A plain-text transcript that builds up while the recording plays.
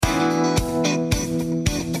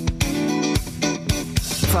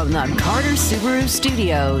From the Carter Subaru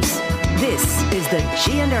Studios, this is the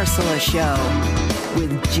G and Ursula Show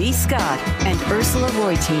with G. Scott and Ursula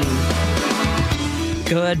Reutin.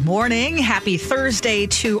 Good morning. Happy Thursday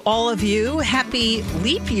to all of you. Happy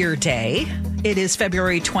Leap Year Day. It is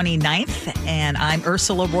February 29th, and I'm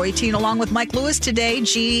Ursula Reutin along with Mike Lewis today.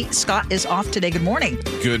 G. Scott is off today. Good morning.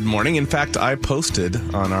 Good morning. In fact, I posted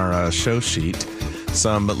on our show sheet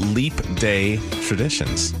some Leap Day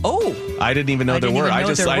traditions. Oh. I didn't even know there were. I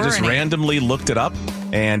just randomly looked it up,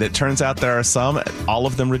 and it turns out there are some, all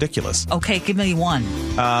of them ridiculous. Okay, give me one.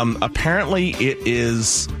 Apparently, it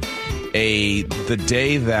is the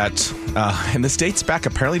day that, and this dates back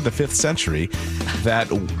apparently the 5th century,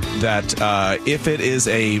 that if it is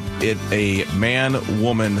a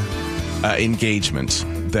man-woman engagement,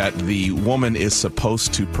 that the woman is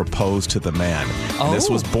supposed to propose to the man. Oh.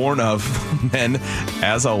 This was born of men,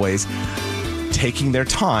 as always, taking their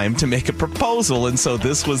time to make a proposal, and so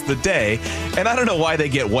this was the day. And I don't know why they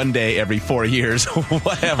get one day every 4 years or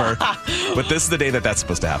whatever, but this is the day that's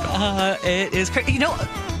supposed to happen. It is crazy. You know,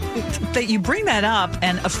 that you bring that up,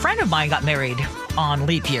 and a friend of mine got married on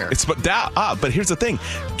leap year. But here's the thing.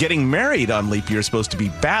 Getting married on leap year is supposed to be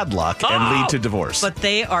bad luck and lead to divorce. But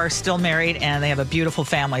they are still married, and they have a beautiful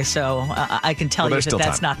family, so I can tell you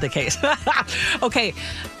that's not the case. Okay.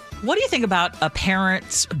 What do you think about a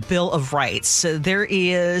parent's Bill of Rights? There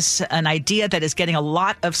is an idea that is getting a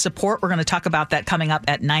lot of support. We're going to talk about that coming up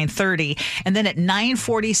at 9:30. And then at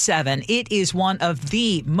 9:47, it is one of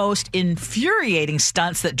the most infuriating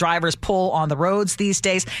stunts that drivers pull on the roads these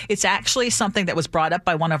days. It's actually something that was brought up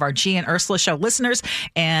by one of our G and Ursula Show listeners,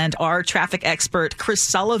 and our traffic expert, Chris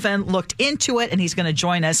Sullivan, looked into it, and he's going to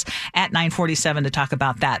join us at 9:47 to talk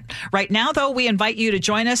about that. Right now, though, we invite you to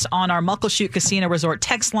join us on our Muckleshoot Casino Resort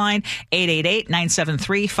text line,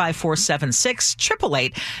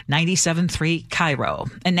 888-973-5476, 888-973 Cairo.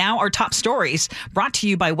 And now our top stories, brought to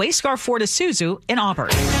you by Wayscar Ford Isuzu in Auburn.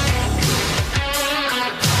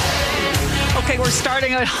 Okay, we're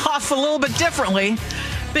starting it off a little bit differently,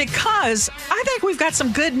 because I think we've got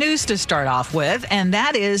some good news to start off with, and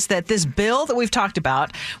that is that this bill that we've talked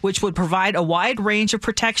about, which would provide a wide range of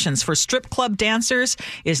protections for strip club dancers,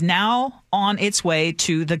 is now on its way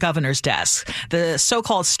to the governor's desk. The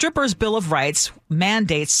so-called Strippers' Bill of Rights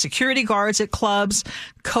mandates security guards at clubs,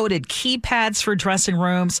 coded keypads for dressing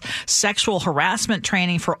rooms, sexual harassment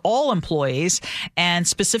training for all employees, and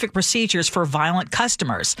specific procedures for violent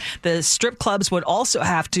customers. The strip clubs would also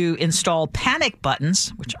have to install panic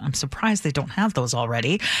buttons, which I'm surprised they don't have those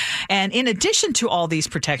already. And in addition to all these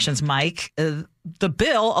protections, Mike, the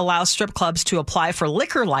bill allows strip clubs to apply for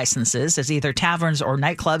liquor licenses as either taverns or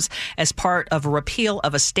nightclubs as part of a repeal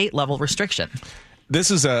of a state-level restriction. This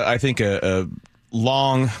is, I think, a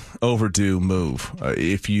long overdue move.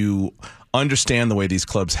 If you understand the way these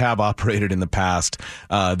clubs have operated in the past,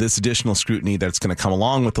 this additional scrutiny that's going to come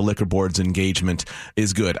along with the liquor board's engagement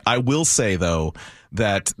is good. I will say, though,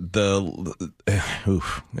 that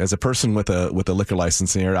as a person with a liquor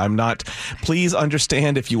license here, I'm not. Please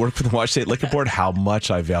understand, if you work for the Washington State Liquor Board, how much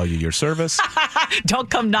I value your service. Don't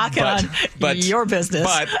come knocking on your business.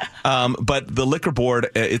 But the liquor board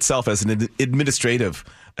itself, as an administrative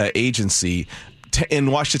agency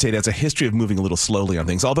in Washington State, has a history of moving a little slowly on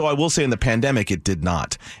things. Although I will say, in the pandemic, it did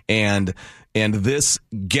not. And this,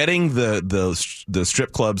 getting the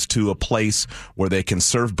strip clubs to a place where they can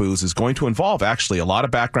serve booze, is going to involve actually a lot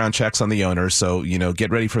of background checks on the owners. So,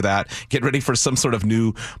 get ready for that. Get ready for some sort of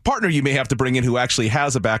new partner you may have to bring in who actually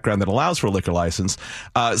has a background that allows for a liquor license.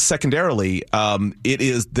 Secondarily,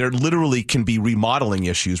 there literally can be remodeling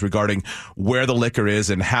issues regarding where the liquor is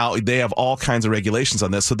and how they have all kinds of regulations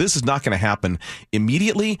on this. So this is not going to happen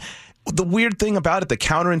immediately. The weird thing about it, the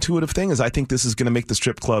counterintuitive thing, is I think this is going to make the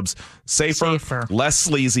strip clubs safer, less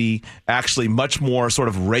sleazy, actually much more sort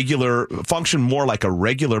of function more like a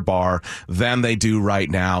regular bar than they do right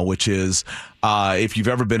now, which is, if you've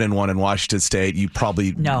ever been in one in Washington State, you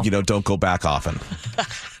probably don't go back often.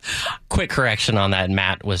 Quick correction on that.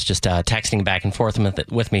 Matt was just texting back and forth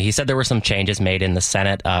with me. He said there were some changes made in the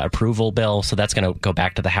Senate approval bill, so that's going to go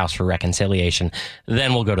back to the House for reconciliation.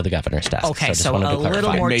 Then we'll go to the govenor's desk. Okay, so a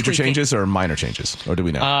little more major tweaking. Changes or minor changes, or do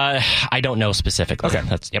we know? I don't know specifically. Okay,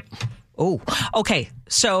 yep. Oh, okay.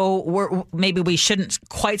 So maybe we shouldn't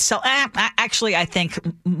quite sell. Actually, I think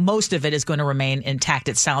most of it is going to remain intact.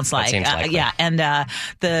 It sounds like. That seems likely. Yeah, and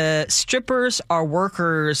the Strippers Are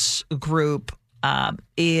Workers group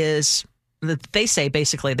is. They say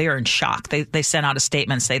basically they are in shock. They sent out a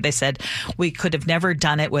statement. They said we could have never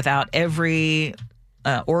done it without every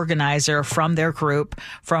organizer from their group,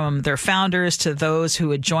 from their founders to those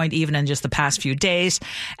who had joined even in just the past few days,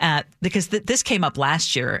 because this came up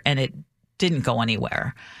last year and it didn't go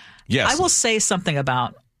anywhere. Yes. I will say something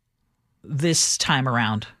about this time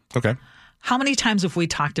around. Okay. How many times have we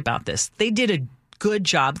talked about this? They did a good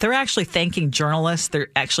job. They're actually thanking journalists. They're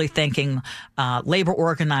actually thanking labor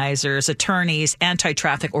organizers, attorneys,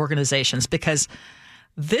 anti-traffic organizations, because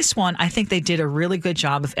this one, I think they did a really good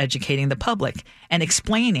job of educating the public and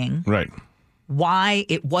explaining why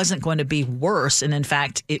it wasn't going to be worse. And in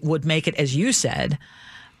fact, it would make it, as you said,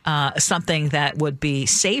 something that would be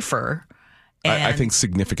safer. And I think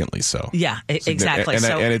significantly so. Yeah, exactly.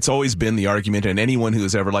 And it's always been the argument, and anyone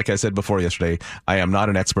who's ever, like I said before yesterday, I am not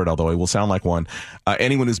an expert, although I will sound like one.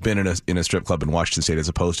 Anyone who's been in a strip club in Washington State as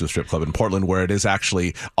opposed to a strip club in Portland, where it is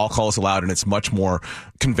actually alcohol is allowed and it's much more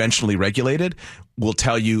conventionally regulated, will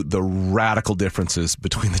tell you the radical differences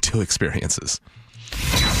between the two experiences.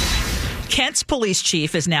 Kent's police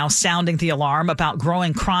chief is now sounding the alarm about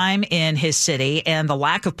growing crime in his city and the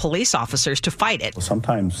lack of police officers to fight it.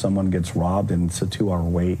 Sometimes someone gets robbed and it's a 2-hour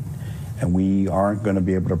wait, and we aren't going to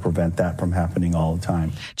be able to prevent that from happening all the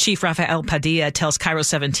time. Chief Rafael Padilla tells Cairo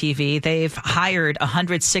 7 TV they've hired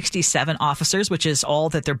 167 officers, which is all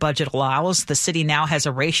that their budget allows. The city now has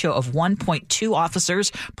a ratio of 1.2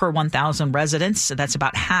 officers per 1,000 residents. So that's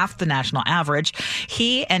about half the national average.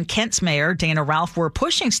 He and Kent's mayor, Dana Ralph, were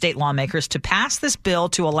pushing state lawmakers to pass this bill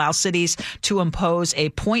to allow cities to impose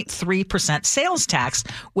a 0.3% sales tax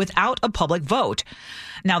without a public vote.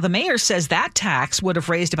 Now, the mayor says that tax would have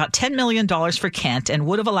raised about $10 million for Kent and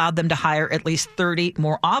would have allowed them to hire at least 30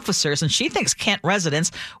 more officers. And she thinks Kent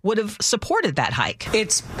residents would have supported that hike.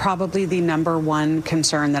 It's probably the number one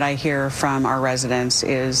concern that I hear from our residents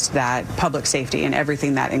is that public safety and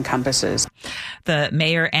everything that encompasses. The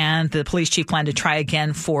mayor and the police chief plan to try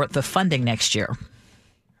again for the funding next year.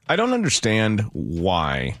 I don't understand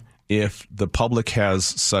why, if the public has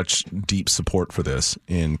such deep support for this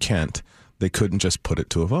in Kent, they couldn't just put it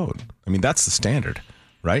to a vote. I mean, that's the standard,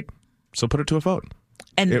 right? So put it to a vote.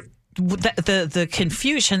 And the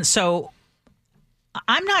confusion. So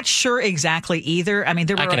I'm not sure exactly either. I mean,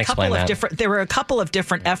 there were a couple of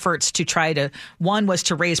different efforts to try to. One was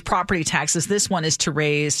to raise property taxes. This one is to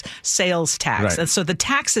raise sales tax. Right. And so the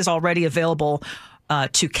tax is already available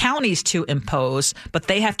to counties to impose, but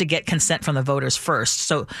they have to get consent from the voters first.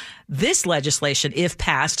 So this legislation, if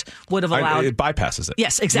passed, would have allowed... It bypasses it.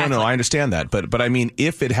 Yes, exactly. No, I understand that. But I mean,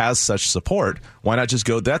 if it has such support, why not just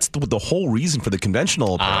go... That's the whole reason for the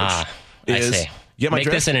conventional approach. I see. Make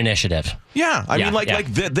this an initiative. Yeah, I mean,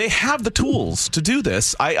 they have the tools to do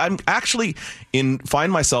this. I'm actually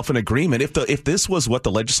find myself in agreement. If this was what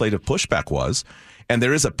the legislative pushback was, and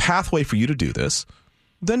there is a pathway for you to do this,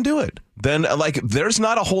 then do it. Then, there's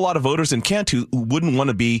not a whole lot of voters in Kent who wouldn't want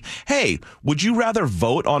to be, hey, would you rather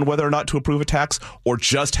vote on whether or not to approve a tax or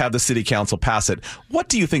just have the city council pass it? What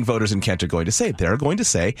do you think voters in Kent are going to say? They're going to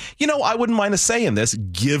say, I wouldn't mind a say in this,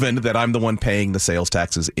 given that I'm the one paying the sales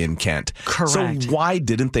taxes in Kent. Correct. So why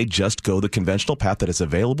didn't they just go the conventional path that is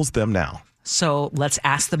available to them now? So let's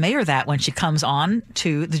ask the mayor that when she comes on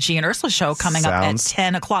to the G and Ursula show coming up at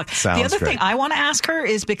 10 o'clock. The other thing I want to ask her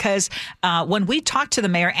is because when we talked to the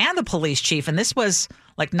mayor and the police chief, and this was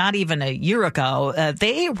not even a year ago,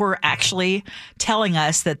 they were actually telling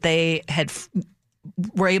us that they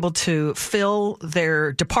were able to fill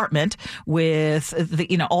their department with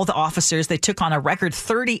all the officers. They took on a record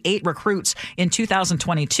 38 recruits in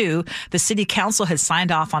 2022. The city council has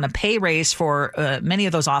signed off on a pay raise for many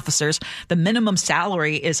of those officers. The minimum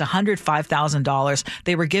salary is $105,000.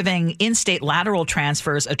 They were giving in-state lateral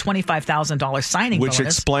transfers a $25,000 signing bonus. Which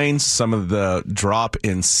explains some of the drop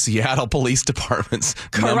in Seattle Police Department's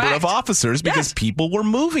number of officers because people were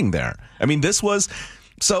moving there. I mean, this was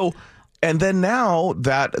so... And then now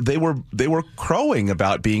that they were crowing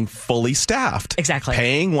about being fully staffed. Exactly.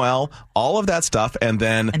 Paying well, all of that stuff. And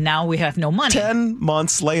now we have no money. 10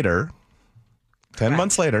 months later.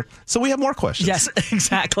 So we have more questions. Yes,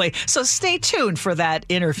 exactly. So stay tuned for that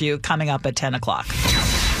interview coming up at 10 o'clock.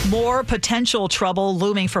 More potential trouble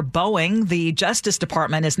looming for Boeing. The Justice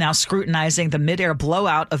Department is now scrutinizing the midair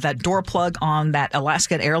blowout of that door plug on that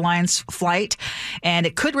Alaska Airlines flight, and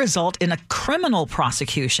it could result in a criminal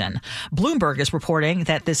prosecution. Bloomberg is reporting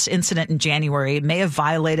that this incident in January may have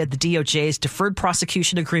violated the DOJ's deferred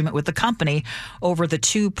prosecution agreement with the company over the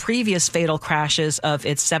two previous fatal crashes of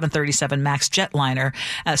its 737 MAX jetliner.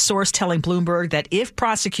 A source telling Bloomberg that if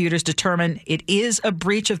prosecutors determine it is a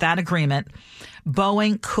breach of that agreement,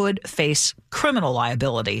 Boeing could face criminal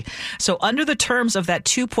liability. So under the terms of that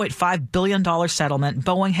 $2.5 billion settlement,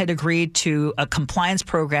 Boeing had agreed to a compliance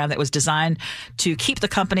program that was designed to keep the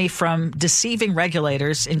company from deceiving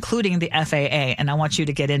regulators, including the FAA. And I want you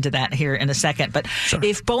to get into that here in a second. But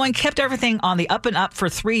if Boeing kept everything on the up and up for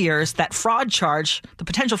 3 years, that fraud charge, the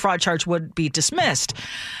potential fraud charge, would be dismissed.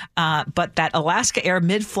 But that Alaska Air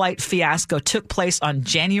mid-flight fiasco took place on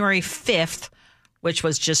January 5th, which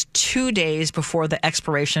was just 2 days before the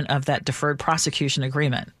expiration of that deferred prosecution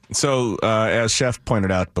agreement. So, as Chef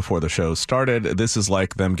pointed out before the show started, this is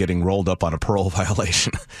like them getting rolled up on a parole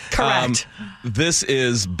violation. Correct. This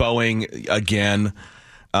is Boeing, again,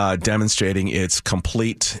 demonstrating its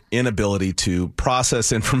complete inability to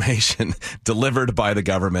process information delivered by the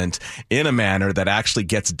government in a manner that actually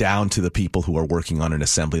gets down to the people who are working on an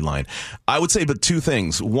assembly line. I would say but two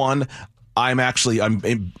things. One, I'm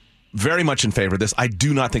very much in favor of this. I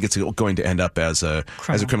do not think it's going to end up as a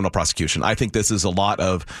criminal prosecution. I think this is a lot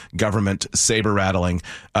of government saber rattling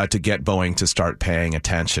to get Boeing to start paying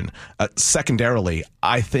attention. Secondarily,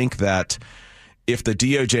 I think that if the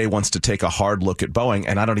DOJ wants to take a hard look at Boeing,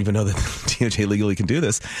 and I don't even know that the DOJ legally can do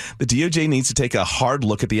this, the DOJ needs to take a hard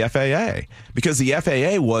look at the FAA, because the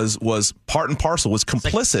FAA was part and parcel, was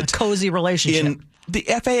complicit. Like a cozy relationship. The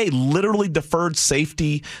FAA literally deferred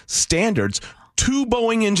safety standards to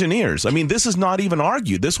Boeing engineers. I mean, this is not even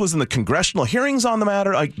argued. This was in the congressional hearings on the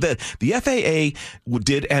matter. The FAA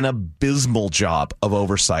did an abysmal job of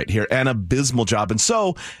oversight here, an abysmal job. And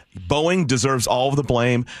so Boeing deserves all of the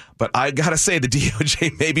blame. But I got to say, the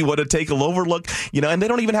DOJ maybe would have taken a overlook, and they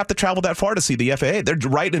don't even have to travel that far to see the FAA. They're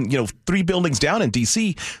right in, 3 buildings down in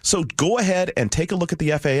D.C. So go ahead and take a look at the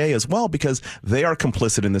FAA as well, because they are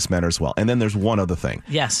complicit in this matter as well. And then there's one other thing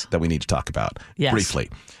that we need to talk about briefly.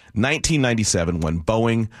 1997, when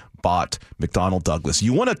Boeing bought McDonnell Douglas.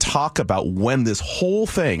 You want to talk about when this whole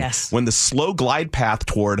thing, when the slow glide path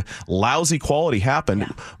toward lousy quality happened.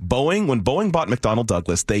 When Boeing bought McDonnell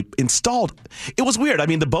Douglas, they installed, it was weird. I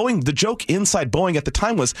mean, the joke inside Boeing at the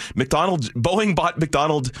time was Boeing bought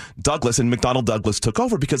McDonnell Douglas and McDonnell Douglas took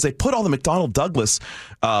over, because they put all the McDonnell Douglas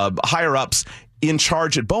higher ups in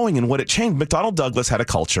charge at Boeing. And what it changed, McDonnell Douglas had a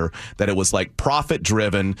culture that it was like profit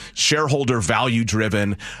driven, shareholder value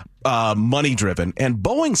driven, money driven. And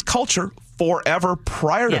Boeing's culture forever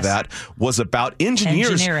prior to that was about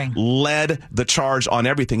engineering led the charge on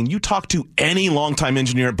everything. And you talk to any longtime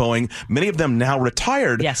engineer at Boeing, many of them now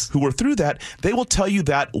retired, who were through that, they will tell you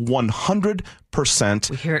that 100%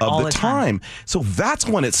 of the time. So that's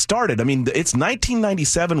when it started. I mean, it's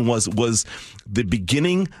 1997 was the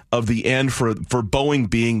beginning of the end for Boeing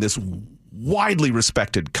being this widely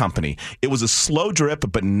respected company. It was a slow drip,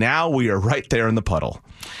 but now we are right there in the puddle.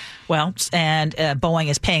 Well, and Boeing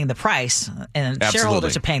is paying the price, and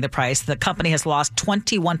shareholders are paying the price. The company has lost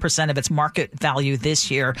 21% of its market value this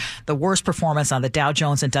year, the worst performance on the Dow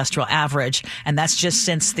Jones Industrial Average, and that's just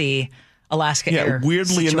since the Alaska Air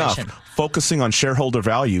weirdly situation. Enough, focusing on shareholder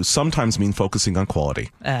value sometimes means focusing on quality.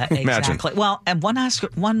 Exactly. Well, and one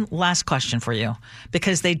last question for you,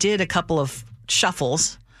 because they did a couple of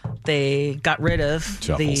shuffles. They got rid of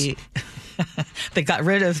They got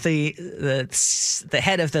rid of the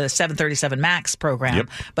head of the 737 MAX program,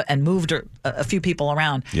 and moved a few people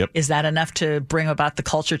around. Is that enough to bring about the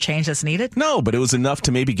culture change that's needed? No, but it was enough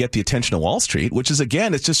to maybe get the attention of Wall Street, which is,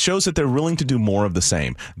 again, it just shows that they're willing to do more of the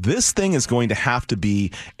same. This thing is going to have to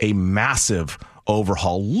be a massive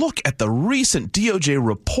overhaul. Look at the recent DOJ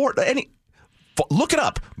report. Look it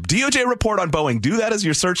up. DOJ report on Boeing. Do that as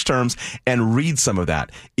your search terms and read some of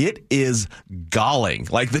that. It is galling.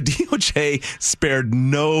 Like, the DOJ spared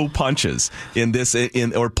no punches in this,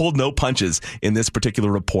 or pulled no punches in this particular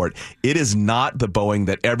report. It is not the Boeing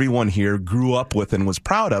that everyone here grew up with and was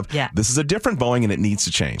proud of. This is a different Boeing, and it needs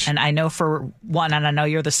to change. And I know for one, and I know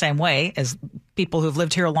you're the same way as people who've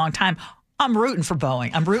lived here a long time, I'm rooting for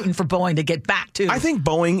Boeing. I'm rooting for Boeing to get back to. I think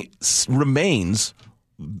Boeing remains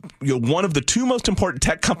one of the two most important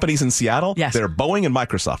tech companies in Seattle. They're Boeing and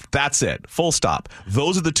Microsoft. That's it. Full stop.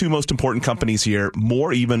 Those are the two most important companies here,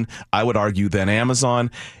 more even, I would argue, than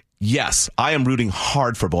Amazon. Yes, I am rooting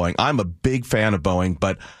hard for Boeing. I'm a big fan of Boeing,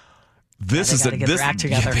 but this is their act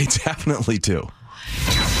together. They definitely do.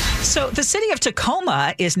 So the city of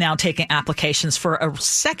Tacoma is now taking applications for a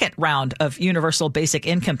second round of universal basic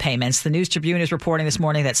income payments. The News Tribune is reporting this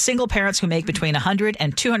morning that single parents who make between 100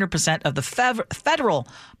 and 200% of the federal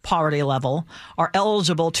poverty level are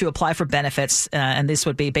eligible to apply for benefits, and this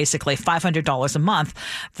would be basically $500 a month.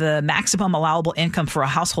 The maximum allowable income for a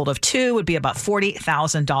household of two would be about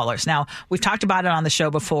 $40,000. Now, we've talked about it on the show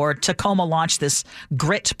before. Tacoma launched this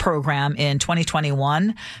GRIT program in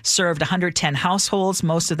 2021, served 110 households.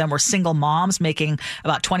 Most of them were single moms making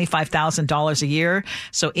about $25,000 a year.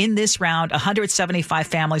 So in this round, 175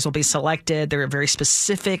 families will be selected. There are very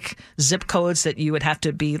specific zip codes that you would have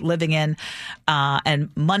to be living in, and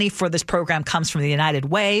money for this program comes from the United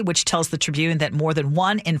Way, which tells the Tribune that more than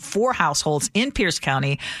 1 in 4 households in Pierce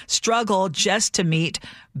County struggle just to meet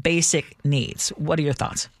basic needs. What are your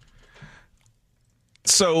thoughts?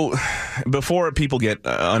 So before people get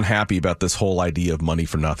unhappy about this whole idea of money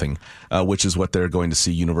for nothing, which is what they're going to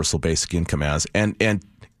see universal basic income as, and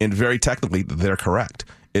very technically, they're correct.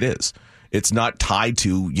 It is. It's not tied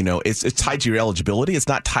to, it's tied to your eligibility. It's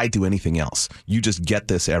not tied to anything else. You just get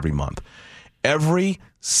this every month. Every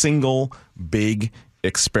single big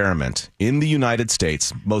experiment in the United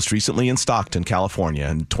States, most recently in Stockton, California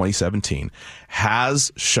in 2017,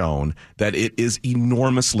 has shown that it is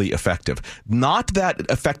enormously effective. Not that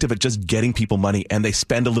effective at just getting people money and they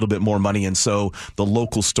spend a little bit more money and so the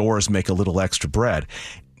local stores make a little extra bread.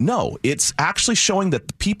 No, it's actually showing that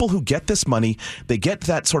the people who get this money, they get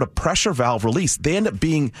that sort of pressure valve release. They end up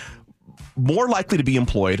being more likely to be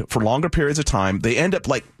employed for longer periods of time. They end up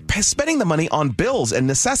spending the money on bills and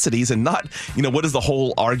necessities and not, what is the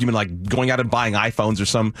whole argument like going out and buying iPhones or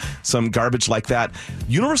some garbage like that.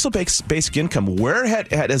 Universal basic income, where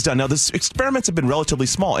it has done. Now, these experiments have been relatively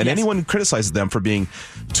small, and anyone who criticizes them for being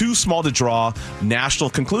too small to draw national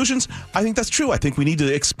conclusions, I think that's true. I think we need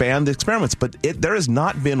to expand the experiments, but there has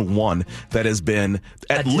not been one that has been,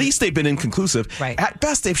 at least they've been inconclusive. Right. At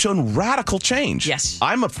best, they've shown radical change. Yes.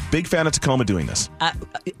 I'm a big fan of Tacoma doing this.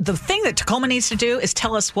 The thing that Tacoma needs to do is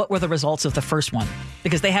tell us what were the results of the first one,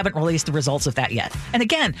 because they haven't released the results of that yet. And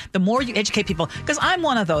again, the more you educate people, because I'm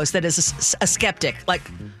one of those that is a skeptic,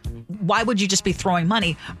 why would you just be throwing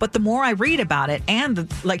money? But the more I read about it, and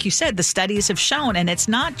like you said, the studies have shown, and it's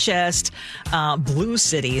not just blue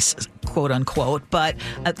cities, quote unquote, but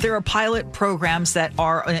there are pilot programs that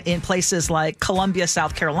are in places like Columbia,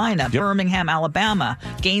 South Carolina, Birmingham, Alabama,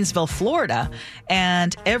 Gainesville, Florida,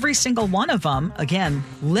 and every single one of them, again,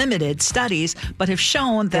 limited studies, but have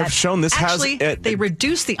shown that this actually they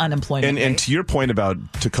reduce the unemployment rate. And to your point about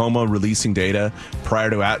Tacoma releasing data prior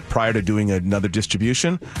to doing another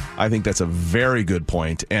distribution, I think that's a very good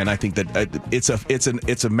point, and I think that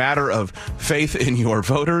it's a matter of faith in your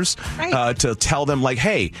voters, right, to tell them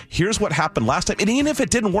hey, here's what happened last time, and even if it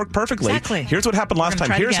didn't work perfectly, here's what happened last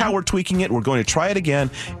time. Here's how we're tweaking it. We're going to try it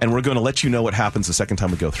again, and we're going to let you know what happens the second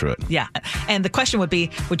time we go through it. Yeah, and the question would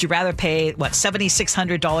be: would you rather pay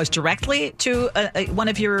 $7,600 directly to one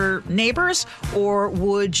of your neighbors, or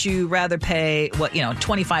would you rather pay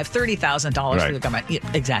 $25,000-$30,000 for the government? Yeah,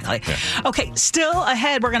 exactly. Yeah. Okay, still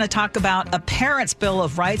ahead, we're going to talk about a parent's bill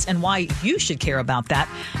of rights and why you should care about that.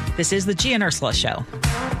 This is the G and Ursula Show.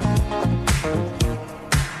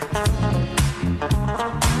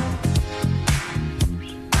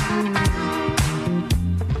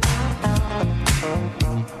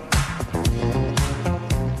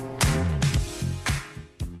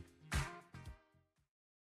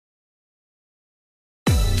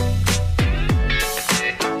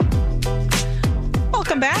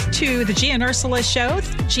 Welcome back to the G and Ursula Show.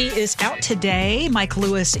 G is out today. Mike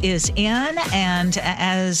Lewis is in. And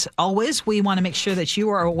as always, we want to make sure that you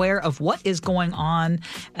are aware of what is going on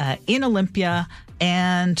in Olympia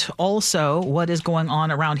and also what is going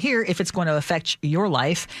on around here if it's going to affect your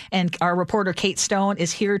life. And our reporter Kate Stone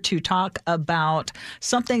is here to talk about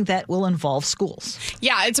something that will involve schools.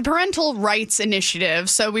 Yeah, it's a parental rights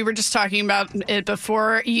initiative. So we were just talking about it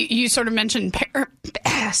before. You sort of mentioned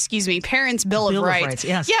Parents' Bill of Rights.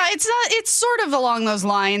 Yes. Yeah, it's sort of along those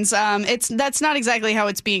lines. That's not exactly how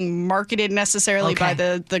it's being marketed necessarily by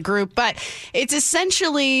the group, but it's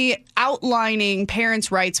essentially outlining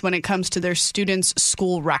parents' rights when it comes to their students'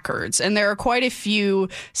 school records. And there are quite a few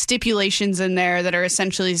stipulations in there that are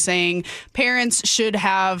essentially saying parents should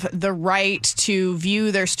have the right to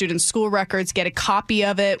view their students' school records, get a copy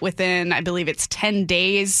of it within, I believe it's 10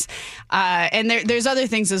 days. And there's other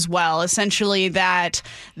things as well, essentially that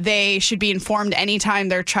they should be informed anytime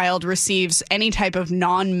their child receives any type of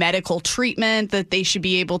non-medical treatment, that they should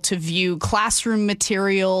be able to view classroom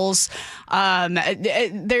materials.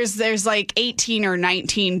 There's there's like 18 or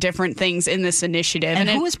 19 different things in this initiative. And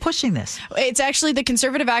who is pushing this? It's actually the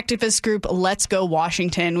conservative activist group Let's Go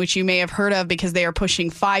Washington, which you may have heard of because they are pushing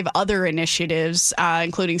 5 other initiatives,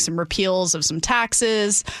 including some repeals of some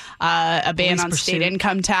taxes, a ban on state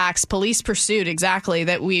income tax, police pursuit, exactly,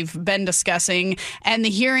 that we've been discussing. And the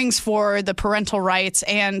hearings for the parental rights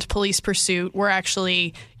and police pursuit were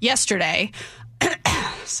actually yesterday.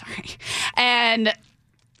 Sorry. And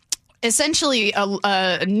essentially,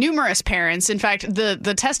 numerous parents, in fact,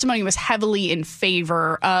 the testimony was heavily in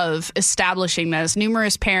favor of establishing this.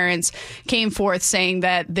 Numerous parents came forth saying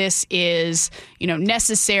that this is,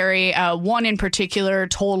 necessary. One in particular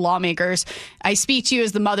told lawmakers, "I speak to you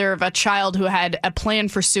as the mother of a child who had a plan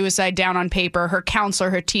for suicide down on paper. Her counselor,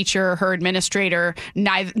 her teacher, her administrator,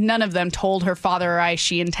 none of them told her father or I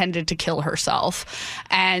she intended to kill herself."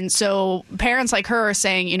 And so parents like her are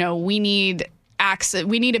saying, we need access.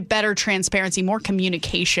 We need a better transparency, more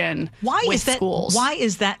communication with schools. Why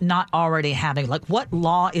is that not already happening? Like, what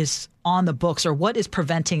law is on the books, or what is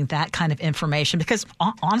preventing that kind of information? Because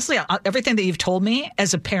honestly, everything that you've told me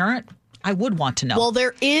as a parent, I would want to know. Well,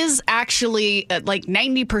 there is actually like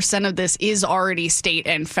 90% of this is already state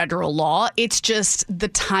and federal law. It's just the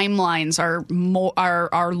timelines are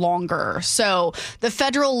longer. So the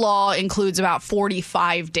federal law includes about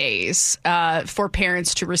 45 days for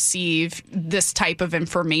parents to receive this type of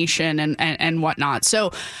information and whatnot.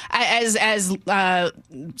 So as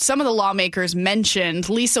some of the lawmakers mentioned,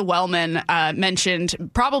 Lisa Wellman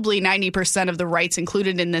mentioned, probably 90% of the rights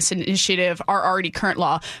included in this initiative are already current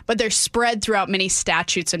law, but there's spread throughout many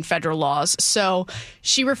statutes and federal laws. So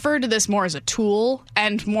she referred to this more as a tool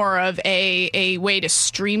and more of a way to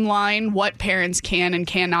streamline what parents can and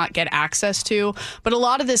cannot get access to. But a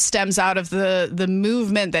lot of this stems out of the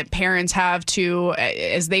movement that parents have to,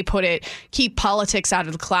 as they put it, keep politics out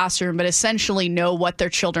of the classroom, but essentially know what their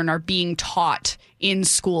children are being taught in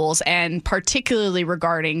schools, and particularly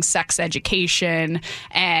regarding sex education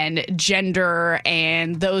and gender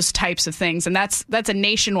and those types of things. And that's a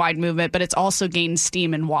nationwide movement, but it's also gained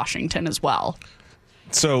steam in Washington as well.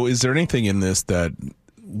 So is there anything in this that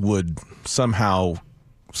would somehow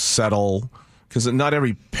settle? Because not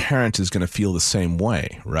every parent is going to feel the same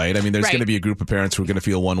way, right? I mean, there's going to be a group of parents who are going to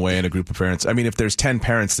feel one way, and a group of parents. I mean, if there's 10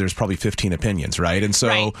 parents, there's probably 15 opinions, right? And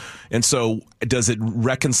so, does it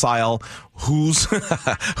reconcile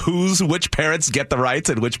which parents get the rights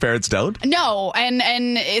and which parents don't? No,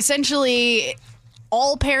 and essentially,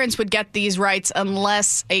 all parents would get these rights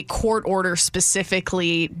unless a court order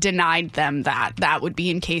specifically denied them that. That would be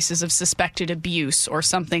in cases of suspected abuse or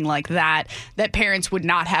something like that parents would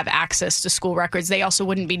not have access to school records. They also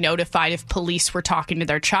wouldn't be notified if police were talking to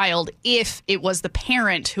their child if it was the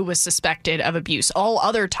parent who was suspected of abuse. All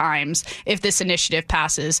other times, if this initiative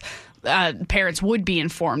passes, parents would be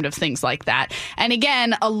informed of things like that. And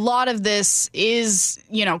again, a lot of this is,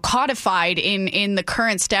 codified in the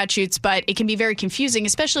current statutes, but it can be very confusing,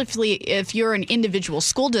 especially if you're an individual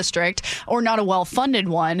school district or not a well-funded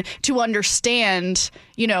one, to understand,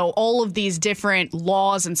 all of these different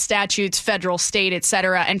laws and statutes, federal, state, et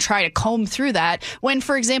cetera, and try to comb through that when,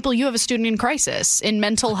 for example, you have a student in crisis, in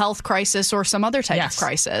mental health crisis or some other type of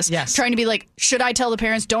crisis. Yes. Trying to be like, should I tell the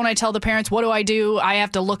parents? Don't I tell the parents? What do I do? I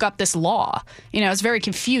have to look up this law. It's very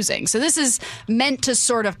confusing. So this is meant to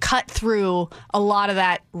sort of cut through a lot of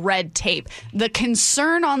that red tape. The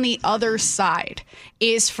concern on the other side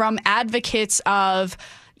is from advocates of,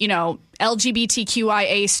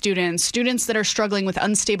 LGBTQIA students that are struggling with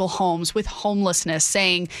unstable homes, with homelessness,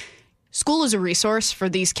 saying school is a resource for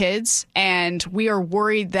these kids, and we are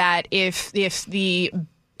worried that if the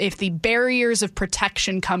barriers of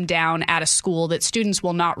protection come down at a school, that students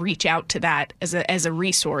will not reach out to that as a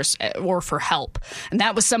resource or for help. And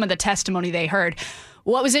that was some of the testimony they heard.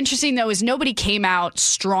 What was interesting, though, is nobody came out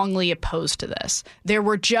strongly opposed to this. There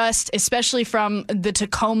were just, especially from the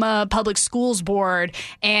Tacoma Public Schools Board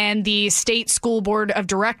and the State School Board of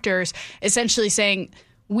Directors, essentially saying,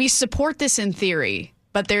 we support this in theory,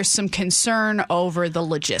 but there's some concern over the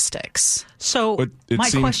logistics. So my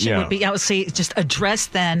question would be, I would say, just address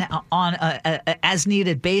then on a as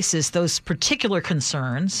needed basis those particular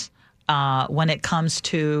concerns when it comes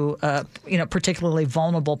to particularly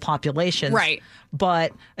vulnerable populations. Right.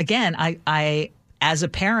 But again, I as a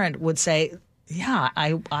parent would say, yeah,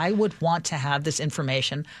 I would want to have this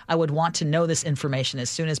information. I would want to know this information as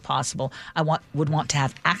soon as possible. Would want to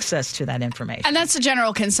have access to that information. And that's the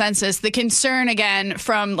general consensus. The concern, again,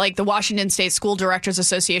 from like the Washington State School Directors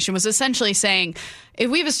Association was essentially saying,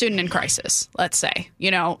 if we have a student in crisis, let's say,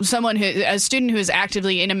 a student who is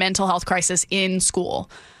actively in a mental health crisis in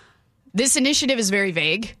school, this initiative is very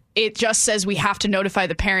vague. it just says we have to notify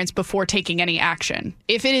the parents before taking any action.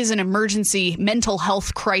 If it is an emergency mental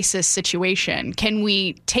health crisis situation, can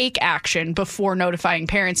we take action before notifying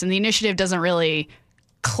parents? And the initiative doesn't really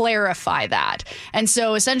clarify that. And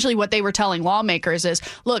so essentially what they were telling lawmakers is,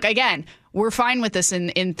 look, again, we're fine with this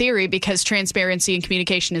in theory because transparency and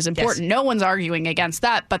communication is important. Yes. No one's arguing against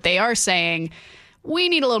that, but they are saying we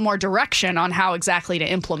need a little more direction on how exactly to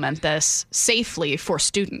implement this safely for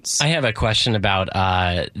students. I have a question about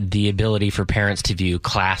the ability for parents to view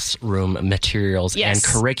classroom materials and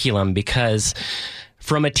curriculum, because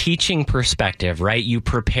from a teaching perspective, right, you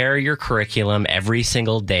prepare your curriculum every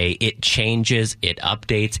single day. It changes, it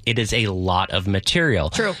updates. It is a lot of material.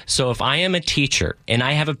 True. So if I am a teacher and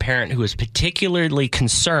I have a parent who is particularly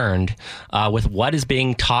concerned with what is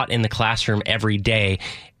being taught in the classroom every day,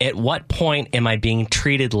 at what point am I being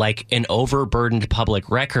treated like an overburdened public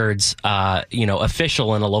records,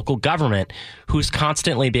 official in a local government who's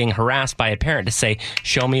constantly being harassed by a parent to say,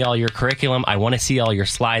 show me all your curriculum. I want to see all your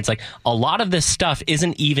slides. Like, a lot of this stuff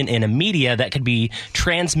isn't even in a media that could be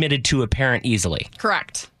transmitted to a parent easily.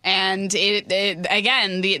 Correct. And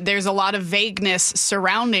there's a lot of vagueness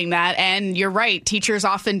surrounding that. And you're right. Teachers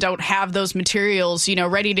often don't have those materials,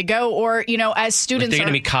 ready to go. Or, as students, they're going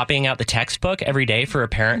to be copying out the textbook every day for a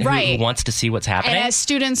parent who wants to see what's happening. And as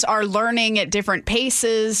students are learning at different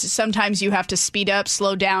paces, sometimes you have to speed up,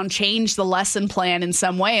 slow down, change the lesson plan in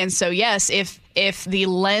some way. And so, yes, if the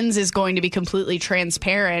lens is going to be completely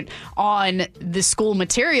transparent on the school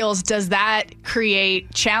materials, does that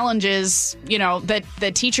create challenges, that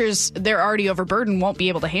the teachers, they're already overburdened, won't be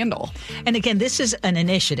able to handle? And again, this is an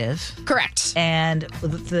initiative. Correct. And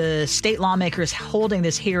the state lawmakers holding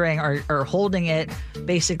this hearing are holding it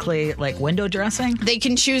basically like window dressing. They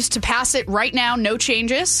can choose to pass it right now, no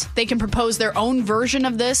changes. They can propose their own version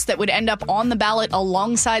of this that would end up on the ballot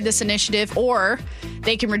alongside this initiative, or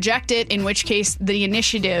they can reject it, in which case the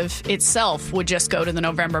initiative itself would just go to the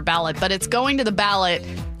November ballot. But it's going to the ballot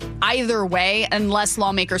either way unless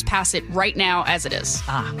lawmakers pass it right now as it is.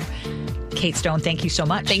 Kate Stone, thank you so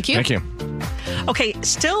much. Thank you. Thank you. Okay,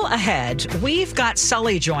 still ahead, we've got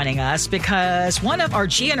Sully joining us because one of our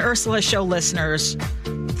G and Ursula show listeners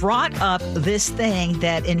brought up this thing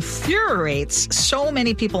that infuriates so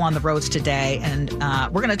many people on the roads today. And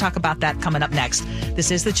we're going to talk about that coming up next. This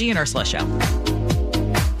is the G and Ursula show.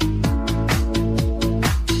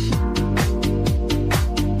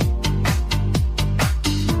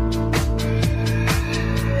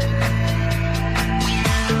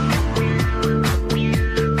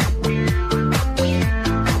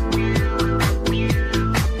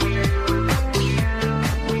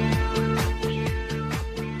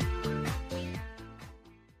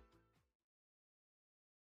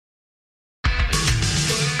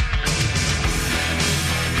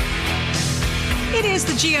 It is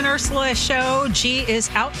the G and Ursula show. G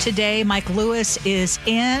is out today. Mike Lewis is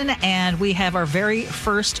in, and we have our very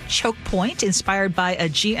first choke point inspired by a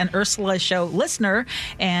G and Ursula show listener.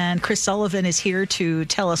 And Chris Sullivan is here to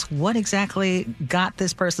tell us what exactly got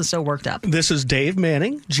this person so worked up. This is Dave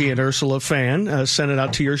Manning, G and Ursula fan, sent it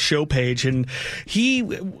out to your show page, and he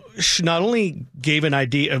not only gave an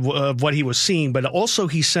idea of what he was seeing, but also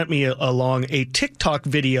he sent me along a TikTok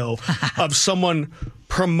video of someone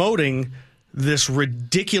promoting this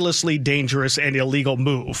ridiculously dangerous and illegal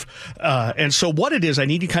move. And so what it is, I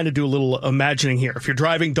need you to kind of do a little imagining here. If you're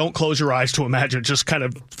driving, don't close your eyes to imagine. Just kind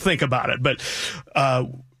of think about it. But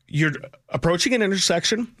you're approaching an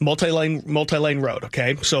intersection, multi-lane road,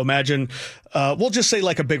 okay? So imagine, we'll just say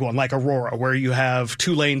like a big one, like Aurora, where you have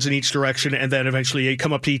 2 lanes in each direction, and then eventually you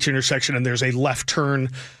come up to each intersection and there's a left turn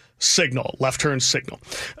signal.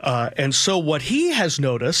 And so what he has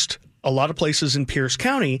noticed a lot of places in Pierce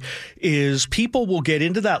County is people will get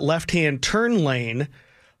into that left-hand turn lane,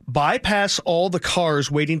 bypass all the cars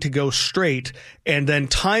waiting to go straight, and then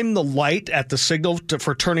time the light at the signal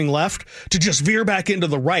for turning left to just veer back into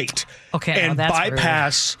the right. Okay, and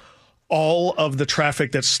bypass all of the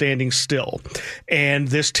traffic that's standing still. And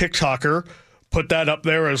this TikToker put that up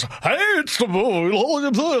there as, hey, it's the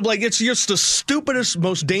like, it's just the stupidest,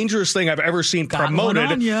 most dangerous thing I've ever seen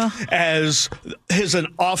promoted as an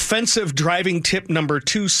offensive driving tip number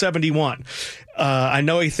 271. I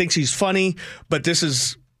know he thinks he's funny, but this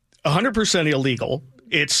is 100% illegal.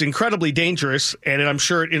 It's incredibly dangerous, and I'm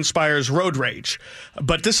sure it inspires road rage.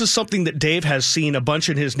 But this is something that Dave has seen a bunch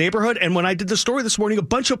in his neighborhood. And when I did the story this morning, a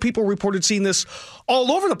bunch of people reported seeing this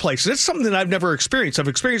all over the place. And it's something that I've never experienced. I've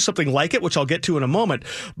experienced something like it, which I'll get to in a moment.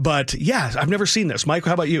 But yeah, I've never seen this. Mike,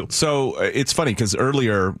 how about you? So it's funny because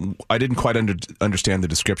earlier I didn't quite understand the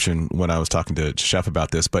description when I was talking to Chef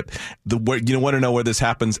about this. But you want to know where this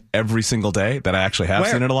happens every single day, that I actually have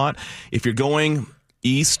seen it a lot? If you're going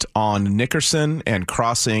east on Nickerson and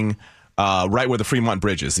crossing right where the Fremont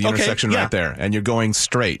Bridge is, the intersection right there, and you're going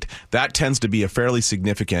straight, that tends to be a fairly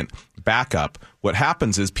significant backup. What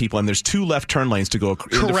happens is people, and there's 2 left turn lanes to go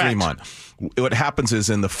into Fremont. What happens is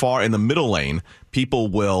in the middle lane, people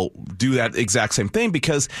will do that exact same thing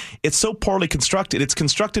because it's so poorly constructed. It's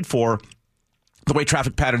constructed for the way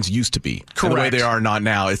traffic patterns used to be. Correct. And the way they are not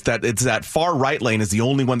now. It's that far right lane is the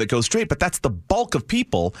only one that goes straight, but that's the bulk of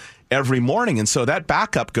people every morning. And so that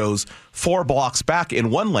backup goes 4 blocks back in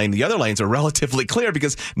one lane. The other lanes are relatively clear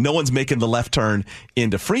because no one's making the left turn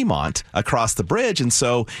into Fremont across the bridge. And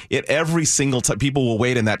so every single time people will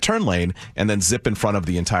wait in that turn lane and then zip in front of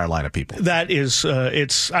the entire line of people. That is,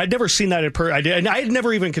 I'd never seen that in and I had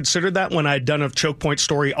never even considered that when I'd done a choke point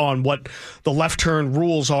story on what the left turn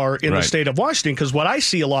rules are in the state of Washington. Because what I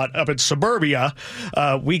see a lot up in suburbia,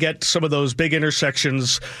 we get some of those big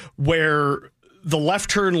intersections where the left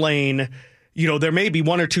turn lane, there may be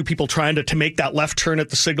 1 or 2 people trying to make that left turn at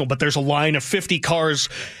the signal, but there's a line of 50 cars.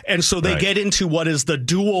 And so they get into what is the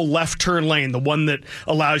dual left turn lane, the one that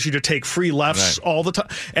allows you to take free lefts all the time.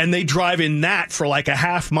 And they drive in that for like a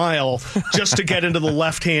half mile just to get into the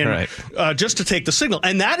left hand, just to take the signal.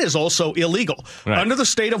 And that is also illegal. Under the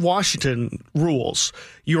state of Washington rules,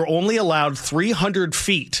 you're only allowed 300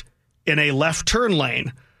 feet in a left turn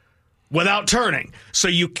lane without turning. So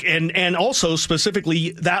and also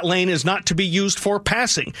specifically that lane is not to be used for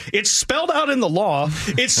passing. It's spelled out in the law.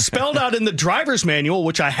 It's spelled out in the driver's manual,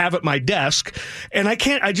 which I have at my desk. And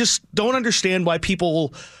I just don't understand why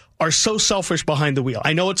people are so selfish behind the wheel.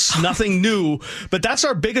 I know it's nothing new, but that's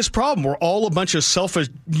our biggest problem. We're all a bunch of selfish,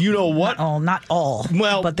 what? Not all.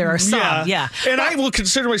 Well, but there are some, yeah. And I will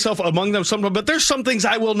consider myself among them sometimes, but there's some things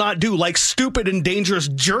I will not do, like stupid and dangerous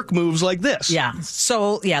jerk moves like this. Yeah.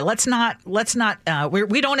 So, let's not,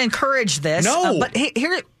 we don't encourage this. No. But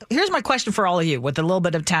here's my question for all of you with the little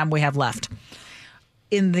bit of time we have left.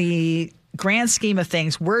 In the grand scheme of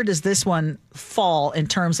things, where does this one fall in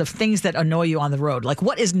terms of things that annoy you on the road? Like,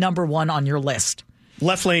 what is number 1 on your list?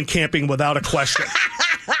 Left lane camping without a question.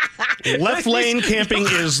 Left lane camping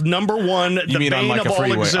is number 1. You mean bane on like of a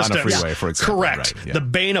freeway, all existence. on a freeway, for example. Correct. Right, yeah. The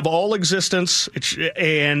bane of all existence,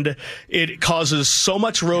 and it causes so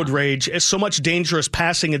much road rage, so much dangerous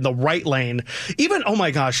passing in the right lane. Even, oh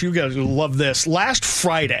my gosh, you guys love this. Last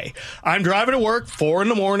Friday, I'm driving to work, 4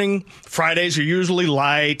 a.m. Fridays are usually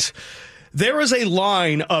light. There is a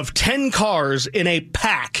line of 10 cars in a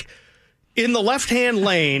pack in the left-hand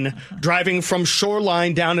lane driving from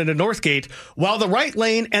Shoreline down into Northgate, while the right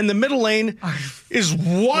lane and the middle lane is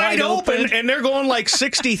wide open, and they're going like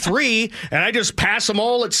 63, and I just pass them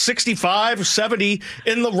all at 65 or 70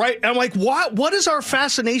 in the right. I'm like, what is our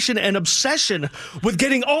fascination and obsession with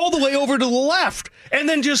getting all the way over to the left and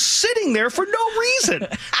then just sitting there for no reason?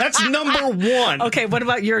 That's number 1. Okay, what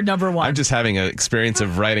about your number 1? I'm just having an experience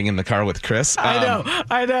of riding in the car with Chris.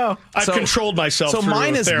 I know. I've controlled myself. So through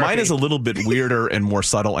mine is a little bit weirder and more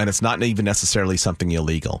subtle, and it's not even necessarily something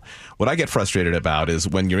illegal. What I get frustrated about is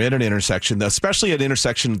when you're in an intersection, especially an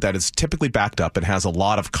intersection that is typically backed up and has a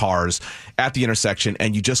lot of cars at the intersection,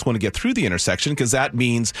 and you just want to get through the intersection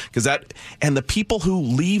and the people who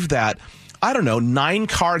leave that,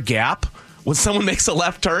 9-car gap when someone makes a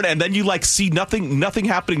left turn, and then you see nothing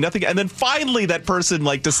happening, and then finally that person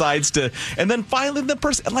decides to, and then finally the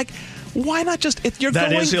person why not just, if you're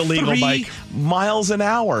going illegal, 3 Mike. miles an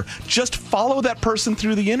hour, just follow that person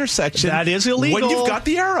through the intersection. That is illegal. When you've got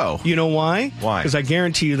the arrow. You know why? Why? Because I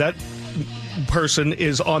guarantee you that person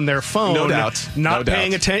is on their phone, no doubt, not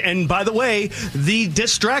paying attention. And by the way, the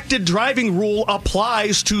distracted driving rule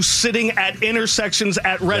applies to sitting at intersections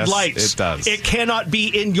at red lights. It does. It cannot be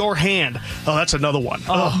in your hand. Oh, that's another one.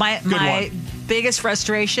 My biggest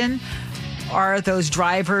frustration are those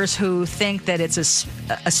drivers who think that it's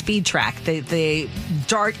a speed track. They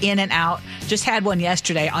dart in and out. Just had one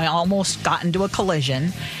yesterday. I almost got into a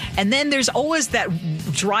collision. And then there's always that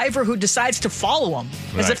driver who decides to follow them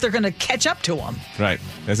as if they're going to catch up to them. Right.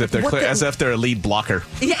 As if they're a lead blocker.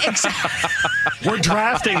 Yeah, exactly. We're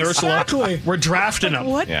drafting, Ursula. We're drafting them.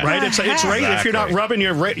 What right? It's right. If you're not rubbing,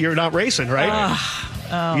 you're not racing, right?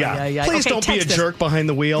 Oh, yeah. Please don't be a jerk behind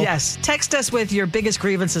the wheel. Yes. Text us with your biggest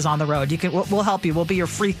grievances on the road. We'll help you. We'll be your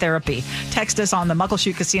free therapy. Text us on the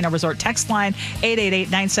Muckleshoot Casino Resort text line,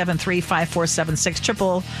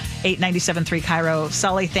 888-973-5476, 888-973 Cairo.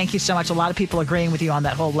 Sully, thank you so much. A lot of people agreeing with you on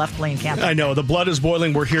that whole left lane campaign. I know. The blood is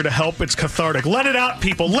boiling. We're here to help. It's cathartic. Let it out,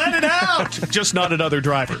 people. Let it out. Just not at other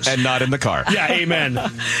drivers. And not in the car. Yeah, amen.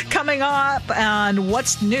 Coming up on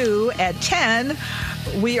What's New at 10,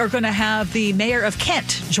 we are going to have the mayor of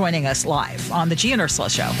Kent joining us live on the G and Ursula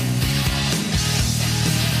Show.